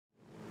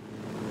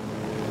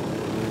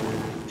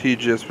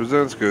TGS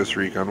presents Ghost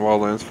Recon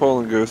Wildlands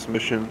Fallen Ghost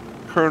Mission.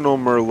 Colonel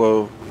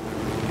Merlo.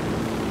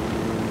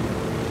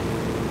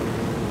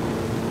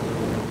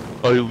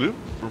 I live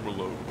for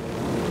Merlo.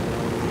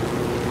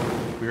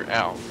 We're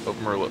out of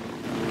Merlo.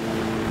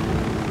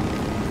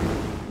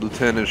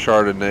 Lieutenant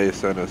Chardonnay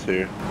sent us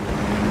here.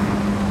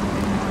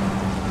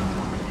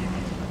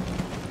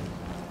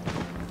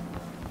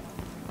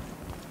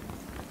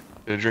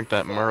 Gonna drink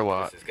that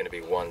Merlot. This is gonna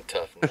be one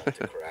tough nut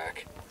to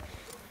crack.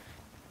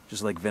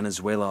 Just like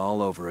Venezuela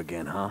all over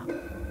again, huh?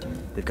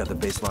 They've got the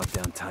base locked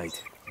down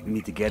tight. We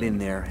need to get in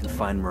there and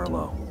find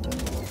Merlo.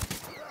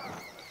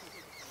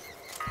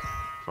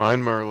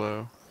 Find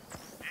Merlo.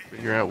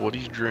 Figure out what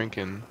he's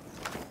drinking.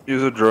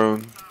 Use a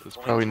drone. It's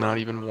probably not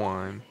even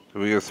wine. So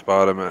we can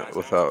spot him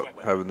without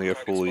having to get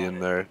fully in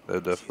there.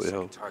 That definitely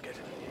helps. I think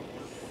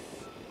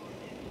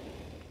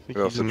We he's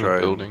also in the try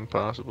and building,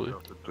 possibly.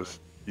 just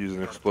use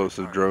an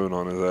explosive drone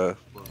on his ass.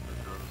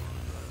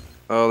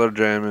 Oh, they're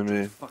jamming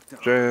me.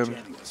 Jam.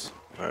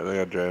 Alright, they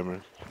got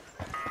jammers.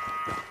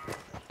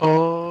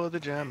 Oh, the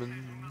jamming.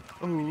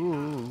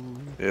 Ooh.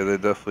 Yeah, they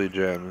definitely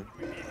jamming.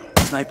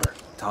 Sniper,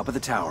 top of the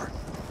tower.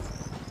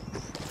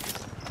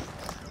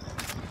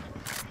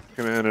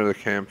 Gonna enter the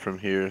camp from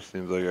here.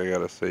 Seems like I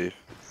got a safe.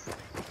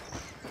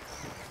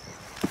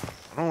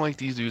 I don't like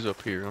these dudes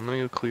up here. I'm gonna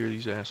go clear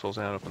these assholes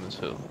out up on this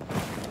hill.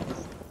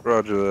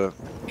 Roger that.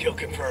 Kill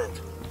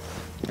confirmed.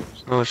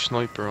 There's another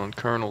sniper on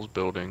Colonel's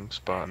building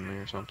spotting me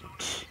or something.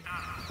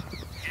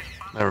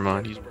 Never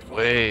mind, he's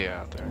way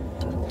out there.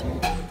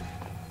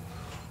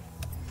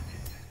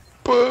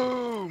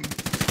 Boom!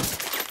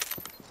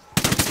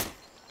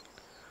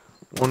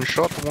 One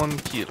shot, one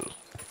kill.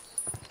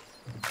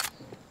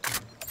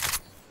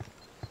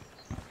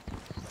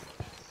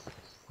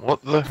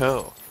 What the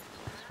hell?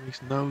 This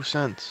makes no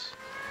sense.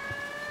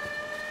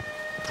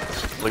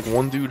 Like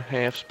one dude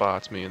half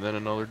spots me and then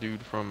another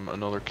dude from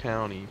another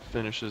county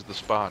finishes the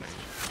spotting.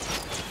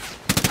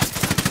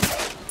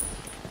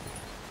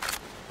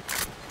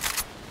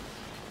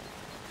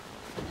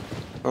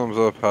 Thumbs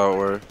up how it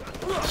works.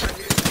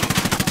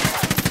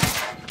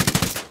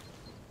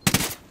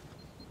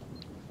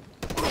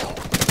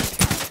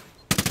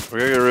 We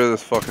gotta get rid of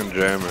this fucking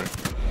jammer.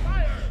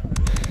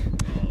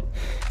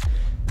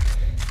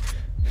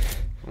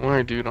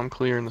 Alright dude, I'm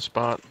clearing the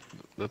spot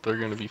that they're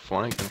gonna be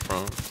flanking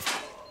from.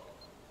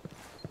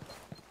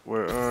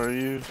 Where are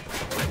you?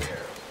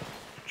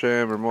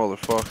 Jammer,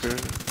 motherfucker.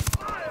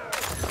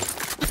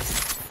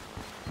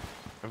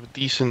 I have a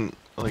decent,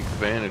 like,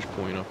 vantage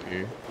point up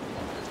here.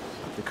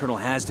 The colonel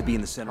has to be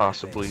in the center.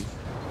 Possibly Of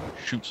the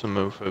base. shoot some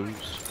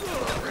mofos.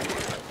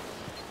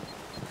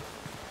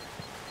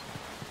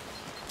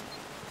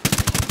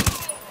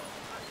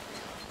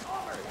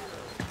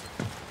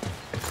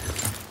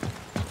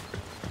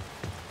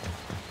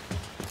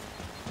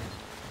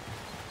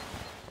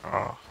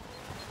 Ah.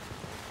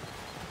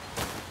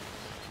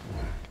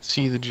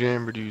 See the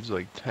jammer dude's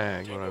like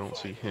tag, but I don't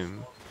see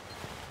him.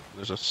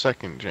 There's a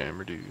second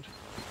jammer dude.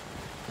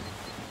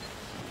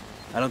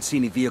 I don't see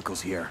any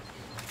vehicles here.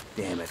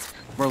 Damn it.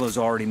 Merlo's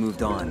already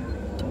moved on.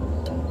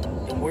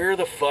 And where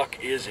the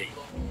fuck is he?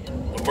 The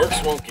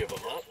mercs won't give him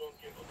up.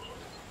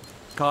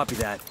 Copy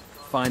that.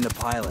 Find the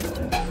pilot.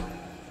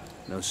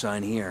 No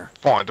sign here.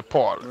 Find the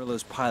pilot.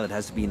 Merlo's pilot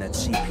has to be in that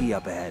CP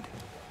up ahead.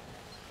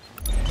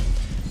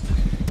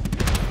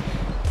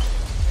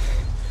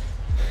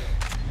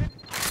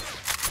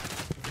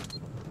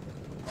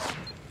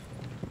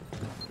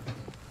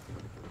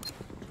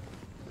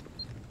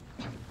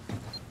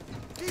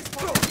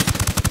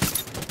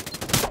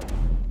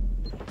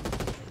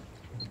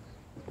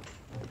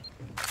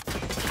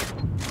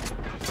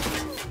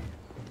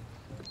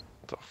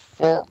 The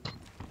fuck?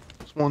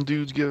 This one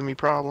dude's giving me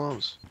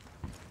problems.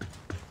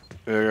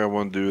 Yeah, I got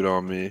one dude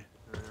on me.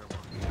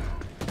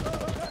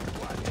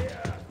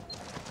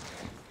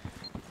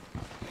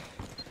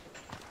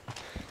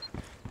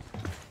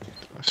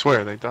 I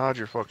swear, they dodge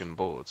your fucking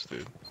bullets,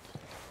 dude.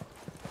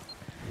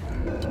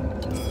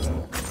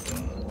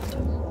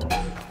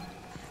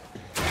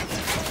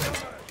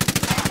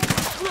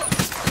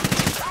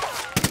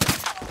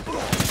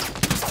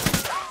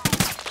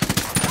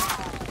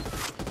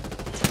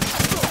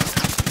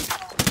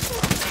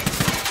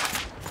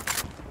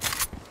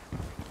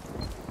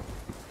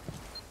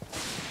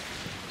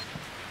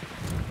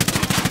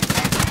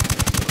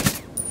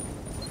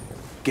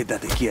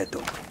 Quédate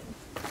quieto.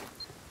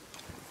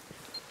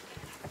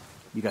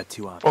 You got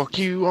two options. Fuck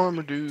you,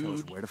 armor Tell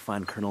us dude. where to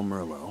find Colonel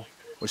Merlo,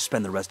 or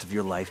spend the rest of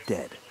your life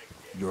dead.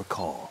 Your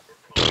call.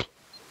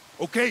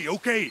 Okay,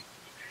 okay.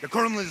 The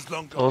colonel is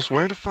long Tell gone, us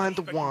where to find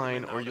the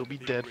wine, or you'll be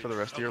dead for the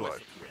rest of your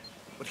life.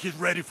 but he's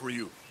ready for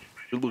you.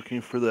 You're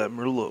looking for that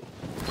Merlo.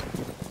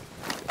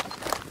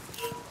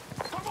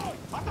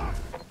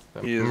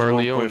 He is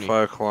Merleone.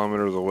 1.5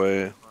 kilometers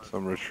away. So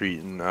I'm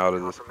retreating out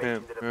of this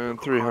camp.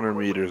 And 300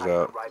 meters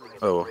out.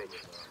 Oh.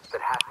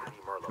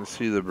 You can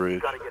see the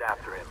bridge. Gotta get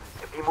after him.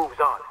 If he moves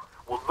on,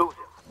 we'll lose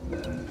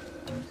him.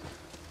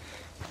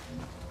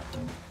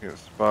 Get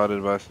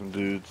spotted by some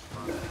dudes.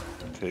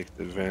 Take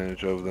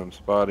advantage of them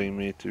spotting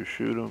me to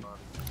shoot them.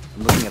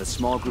 I'm looking at a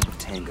small group of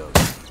tangos.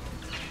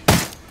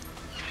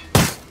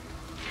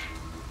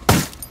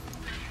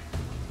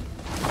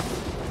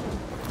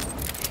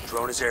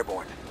 Drone is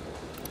airborne.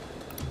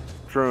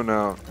 Drone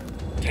out.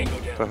 Tango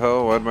down. The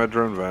hell? Why'd my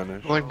drone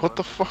vanish? Like, what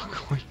the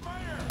fuck? Like,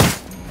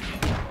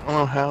 I don't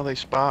know how they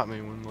spot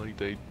me when, like,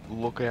 they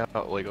look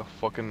out, like, a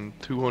fucking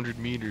 200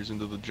 meters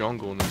into the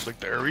jungle and it's like,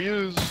 there he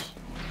is!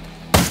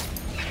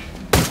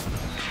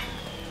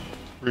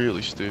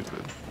 Really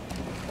stupid.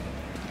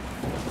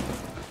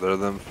 They're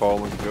them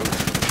falling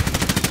ghosts.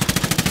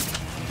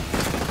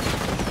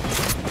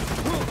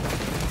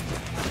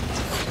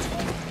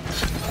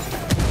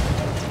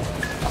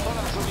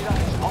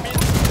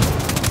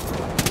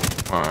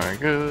 My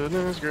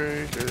goodness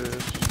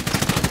gracious.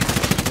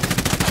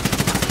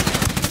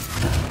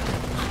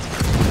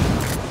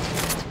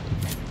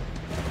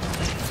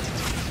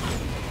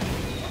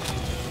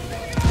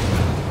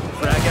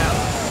 Frag out.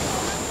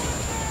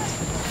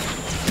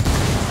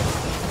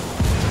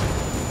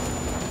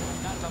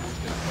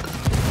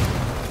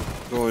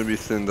 It'll only be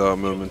thinned out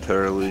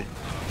momentarily.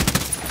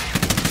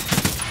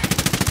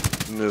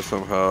 And then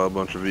somehow a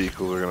bunch of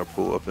vehicles are gonna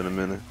pull up in a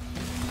minute.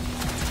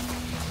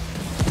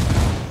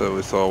 So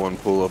we saw one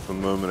pull up a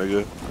moment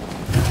ago.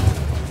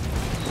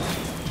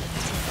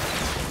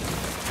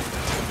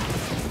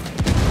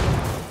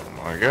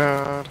 Oh my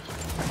god.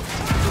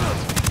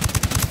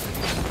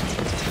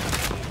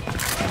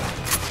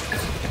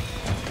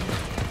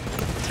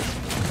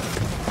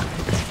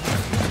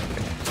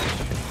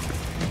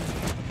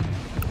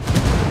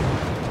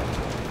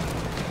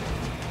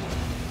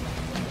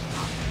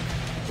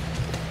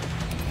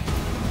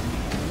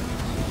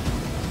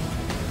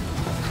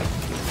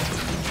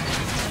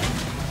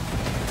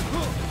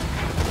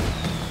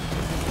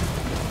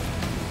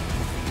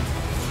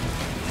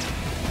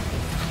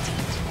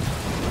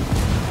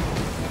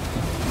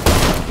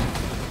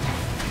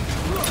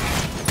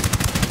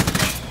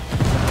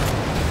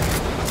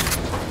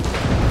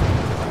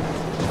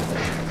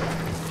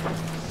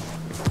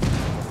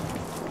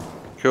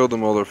 Kill the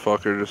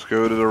motherfucker, just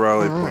go to the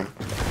rally point.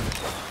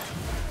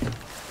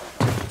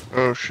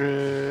 Oh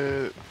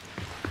shit.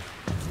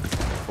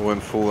 I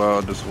went full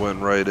out, just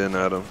went right in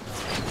at him.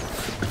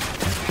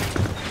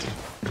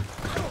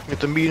 You have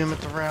to meet him at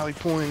the rally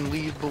point and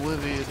leave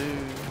Bolivia, dude.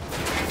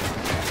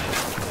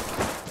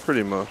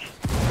 Pretty much.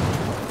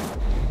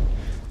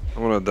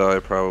 I'm gonna die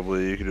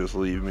probably, you could just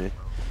leave me.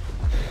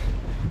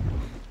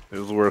 It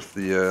was worth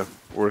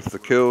the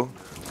kill.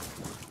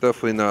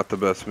 Definitely not the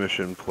best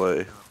mission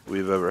play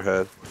we've ever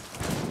had.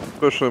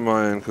 Especially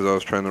mine, because I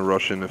was trying to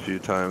rush in a few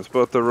times,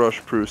 but the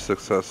rush proved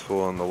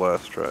successful on the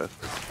last try.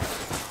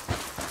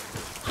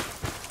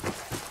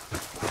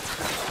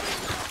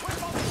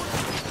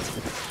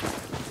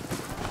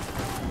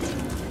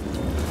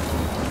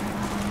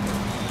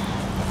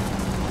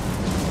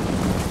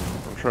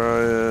 I'm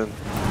trying.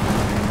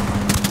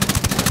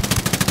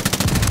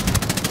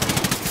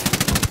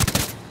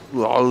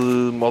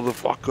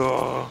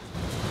 Motherfucker.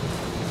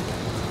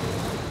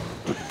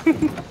 I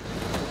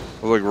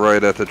was like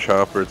right at the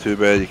chopper. Too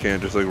bad you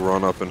can't just like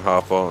run up and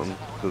hop on,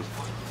 because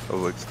I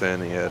was like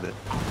standing at it.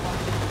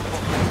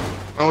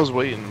 I was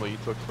waiting, but you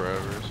took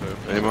forever, so.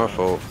 Ain't my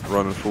fault.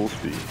 Running full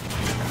speed.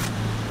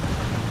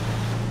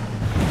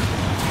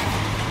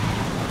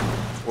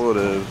 Well, it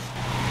is.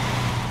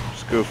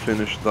 Just go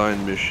finish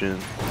thine mission.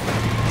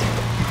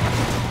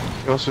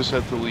 He also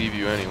said to leave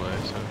you anyway,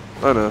 so.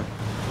 I know.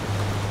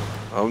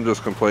 I'm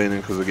just complaining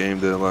because the game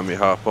didn't let me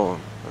hop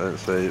on. I didn't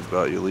say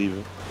about you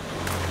leaving.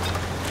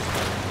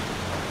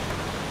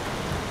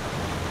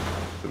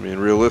 I mean,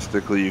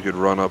 realistically, you could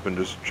run up and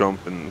just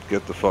jump and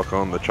get the fuck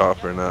on the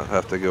chopper and not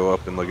have to go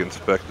up and like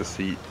inspect the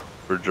seat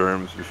for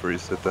germs before you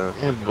sit down.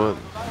 Yeah, but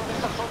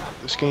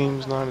this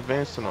game's not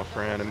advanced enough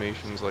for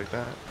animations like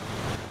that.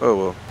 Oh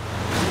well.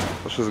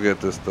 Let's just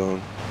get this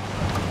done.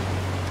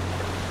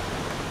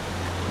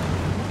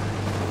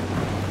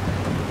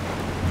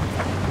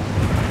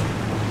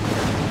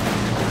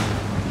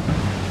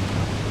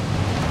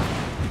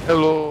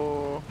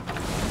 Hello.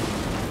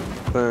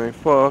 Thank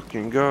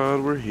fucking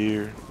God we're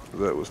here.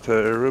 That was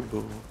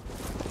terrible.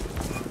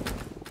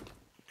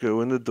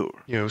 Go in the door.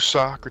 Yo,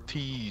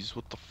 Socrates,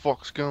 what the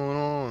fuck's going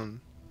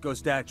on?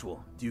 Ghost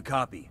Actual, do you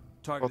copy?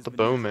 I Target thought has the been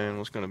bowman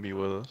was gonna be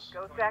with us.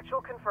 Ghost Actual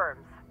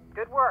confirms.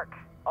 Good work.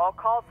 All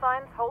call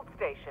signs hold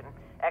station.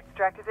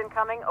 Extract is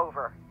incoming,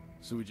 over.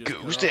 So we just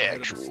Ghost cut off, head up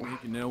Actual. the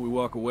sneak, and now we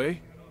walk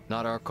away?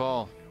 Not our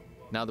call.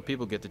 Now the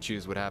people get to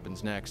choose what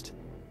happens next.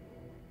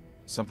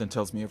 Something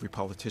tells me every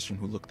politician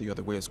who looked the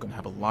other way is going to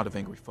have a lot of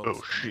angry folks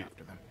Oh, shit.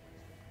 after them.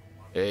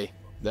 Hey,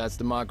 that's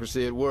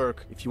democracy at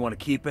work. If you want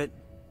to keep it,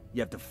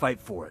 you have to fight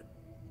for it.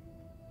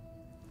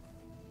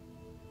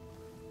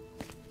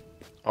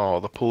 Oh,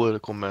 the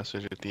political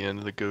message at the end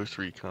of the Ghost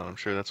Recon. I'm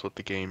sure that's what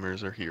the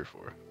gamers are here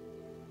for.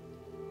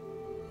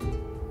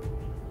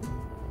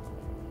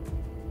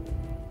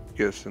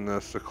 Guessing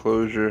that's the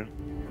closure.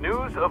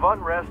 News of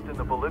unrest in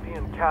the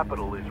Bolivian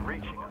capital is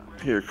reaching us.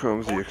 Here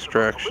comes the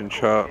extraction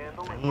chop.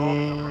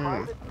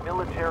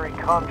 Military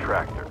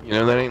contractor. You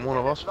know, that ain't one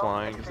of us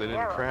flying because they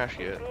didn't crash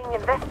yet. Being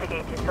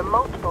investigated for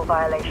multiple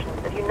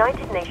violations of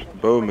United Nations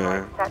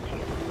Bowman.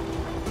 statutes.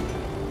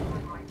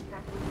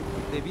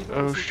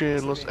 Oh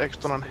shit, los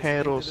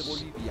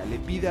extranjeros. Le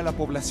pide a la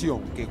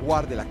población que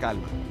guarde la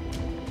calma.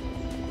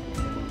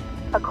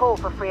 A call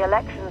for free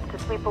elections to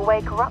sweep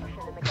away corruption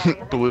in the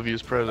Guyana.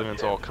 Bolivia's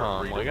president's all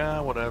calm, like,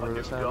 whatever,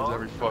 this happens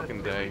every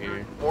fucking day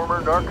here.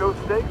 Former narco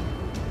state.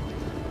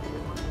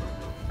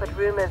 But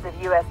rumors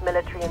of U.S.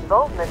 military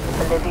involvement in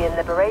Bolivian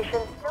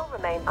liberation still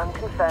remain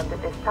unconfirmed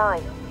at this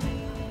time.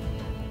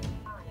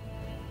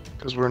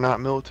 Because we're not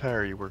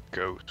military, we're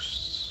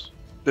ghosts.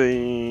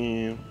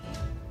 Damn.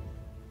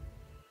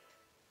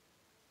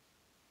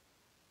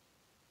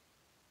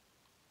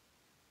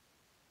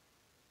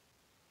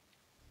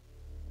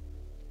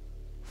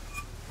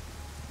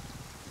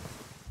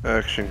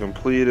 Action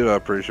completed.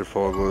 Operation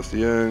Fall Close to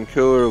the end.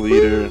 Killer,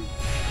 leader.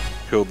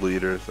 Killed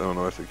leaders. I don't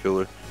know why I said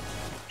killer.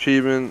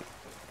 Achievement.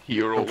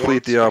 Hero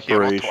Complete the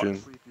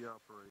operation.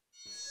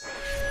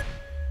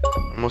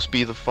 Must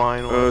be the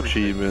final.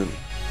 Achievement.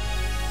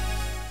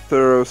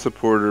 Thorough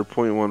supporter.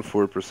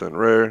 0.14%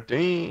 rare.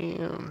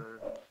 Damn.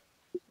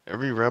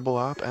 Every rebel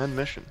op and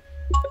mission.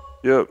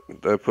 Yep.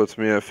 That puts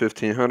me at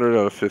 1500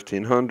 out of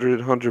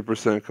 1500.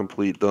 100%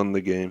 complete. Done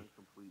the game.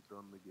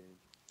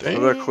 So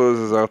that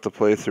closes out the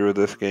playthrough of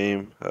this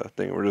game. I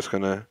think we're just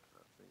going to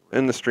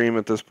end the stream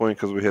at this point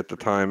because we hit the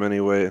time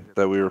anyway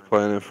that we were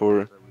planning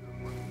for.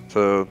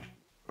 So,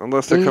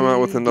 unless they come out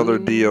with another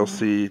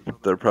DLC,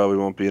 there probably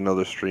won't be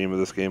another stream of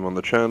this game on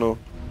the channel.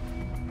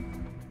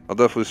 I'll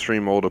definitely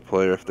stream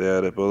multiplayer if they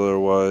add it, but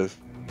otherwise,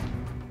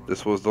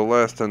 this was the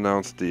last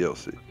announced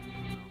DLC.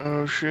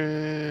 Oh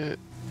shit.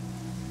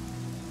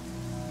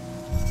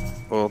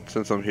 Well,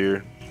 since I'm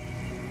here.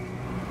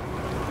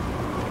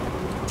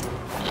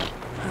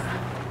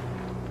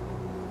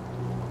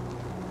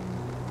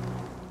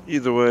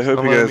 Either way, I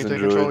hope you guys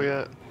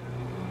enjoyed.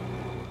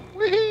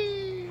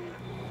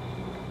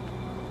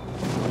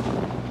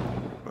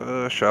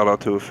 Shout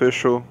out to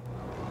official.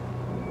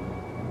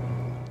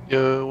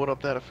 Yo, what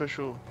up, that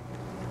official?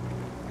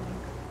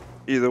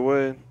 Either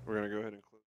way, we're gonna go ahead and